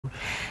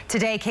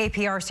Today,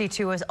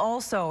 KPRC2 is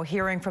also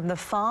hearing from the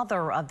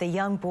father of the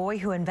young boy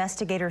who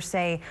investigators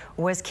say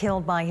was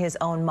killed by his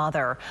own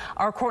mother.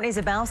 Our Courtney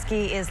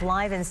Zabowski is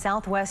live in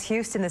Southwest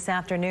Houston this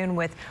afternoon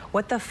with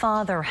what the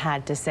father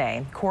had to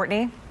say.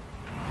 Courtney?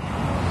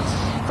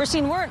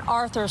 Christine, we're at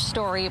Arthur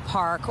Story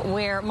Park,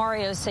 where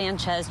Mario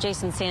Sanchez,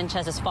 Jason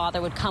Sanchez's father,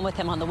 would come with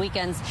him on the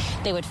weekends.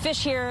 They would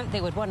fish here,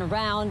 they would run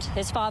around.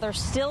 His father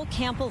still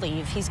can't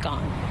believe he's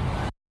gone.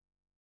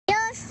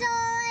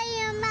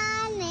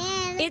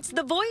 It's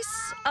the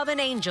voice of an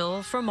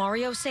angel for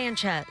Mario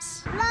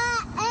Sanchez.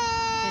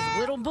 His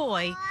little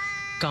boy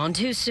gone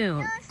too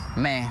soon.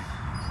 Man,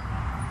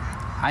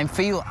 I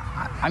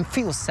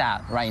feel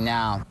sad right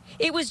now.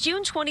 It was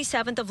June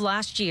 27th of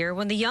last year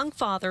when the young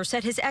father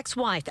said his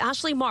ex-wife,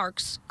 Ashley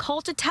Marks,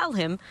 called to tell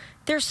him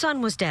their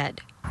son was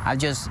dead. I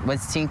just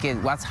was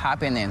thinking what's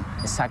happening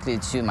exactly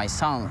to my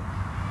son.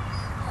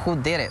 Who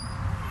did it?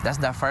 That's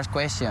the first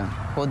question.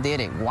 Who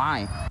did it?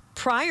 Why?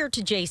 Prior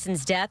to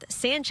Jason's death,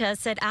 Sanchez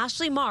said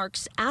Ashley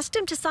Marks asked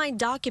him to sign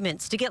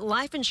documents to get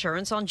life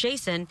insurance on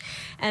Jason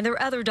and their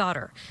other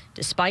daughter.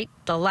 Despite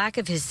the lack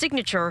of his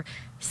signature,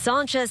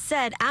 Sanchez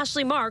said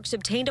Ashley Marks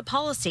obtained a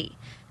policy.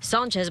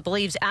 Sanchez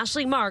believes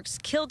Ashley Marks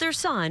killed their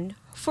son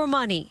for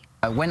money.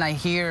 When I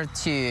hear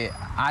to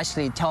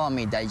Ashley telling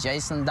me that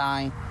Jason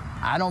died,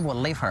 I don't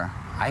believe her.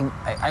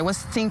 I was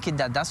thinking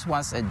that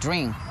was a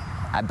dream,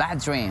 a bad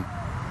dream.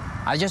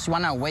 I just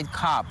want to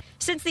wake up.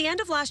 Since the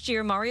end of last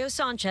year, Mario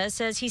Sanchez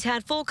says he's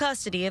had full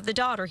custody of the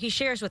daughter he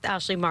shares with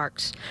Ashley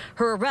Marks.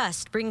 Her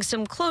arrest brings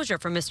some closure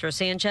for Mr.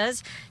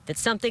 Sanchez that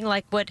something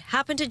like what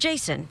happened to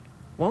Jason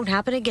won't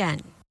happen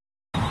again.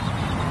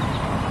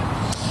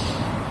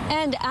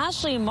 And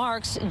Ashley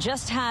Marks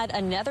just had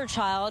another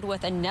child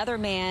with another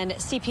man.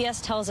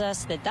 CPS tells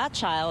us that that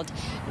child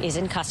is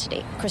in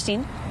custody.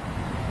 Christine?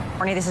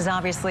 This is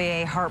obviously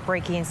a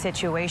heartbreaking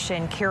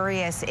situation.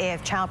 Curious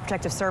if Child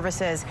Protective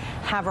Services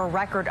have a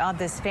record of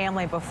this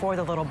family before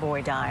the little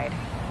boy died.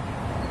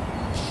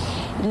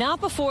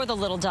 Not before the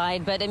little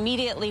died, but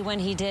immediately when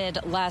he did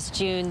last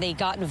June, they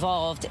got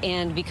involved.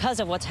 And because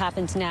of what's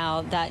happened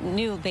now, that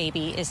new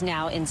baby is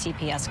now in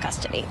CPS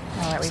custody.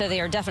 All right, so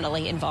they are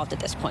definitely involved at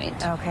this point.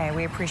 Okay,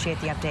 we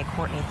appreciate the update,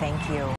 Courtney. Thank you.